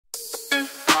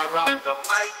I rock the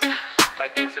mic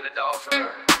like it's an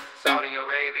adulterer. Saudi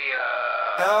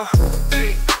Arabia.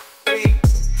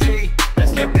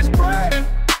 Let's get this bread.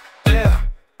 Yeah.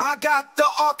 I got the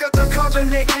Ark of the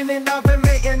Covenant in an oven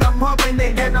mitt, and I'm rubbing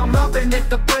it, and I'm loving it.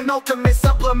 The penultimate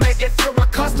supplement if you're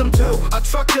accustomed to a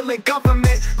truculent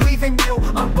government, leaving you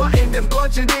unbuttoned and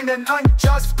bludgeoned in an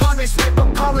unjust punishment.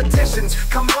 But politicians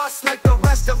combust like the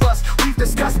rest of us. We've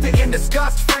discussed it in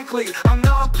disgust. Frankly, I'm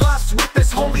nonplussed with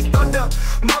this holy thunder.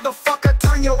 Motherfucker,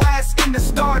 turn your ass into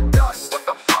Stardust. What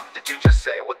the fuck did you just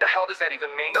say? What the hell does that even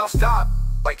mean? No, stop.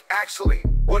 Like, actually,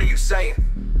 what are you saying?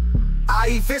 I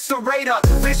eviscerate a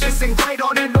vicious ingrate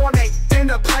on an ornate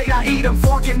dinner plate. I eat a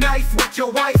fork and knife with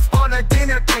your wife on a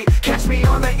dinner date. Catch me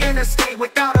on the interstate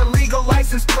without a legal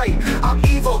license plate. I'm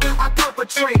evil, I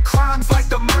perpetrate crimes like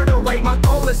the murder rate. My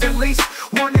goal is at least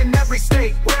one in every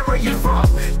state. Where are you from?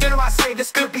 Dare I say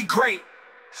this could be great?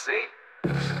 See?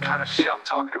 This is the kind of shit I'm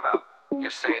talking about.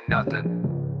 You're saying nothing.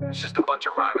 It's just a bunch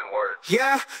of rhyming words.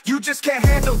 Yeah, you just can't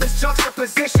handle this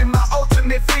juxtaposition. My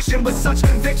ultimate vision with such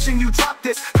conviction. You drop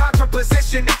this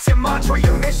contraposition. It's your mantra,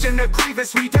 your mission, a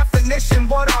grievous redefinition.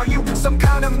 What are you? Some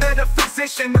kind of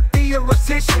metaphysician, a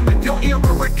theoretician with no era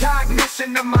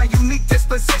recognition of my unique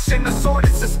disposition, a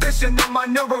sordid suspicion of my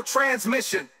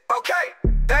neurotransmission.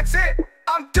 Okay, that's it.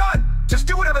 I'm done. Just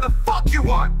do whatever the fuck you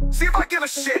want. See if I give a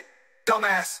shit,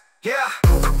 dumbass.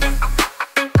 Yeah.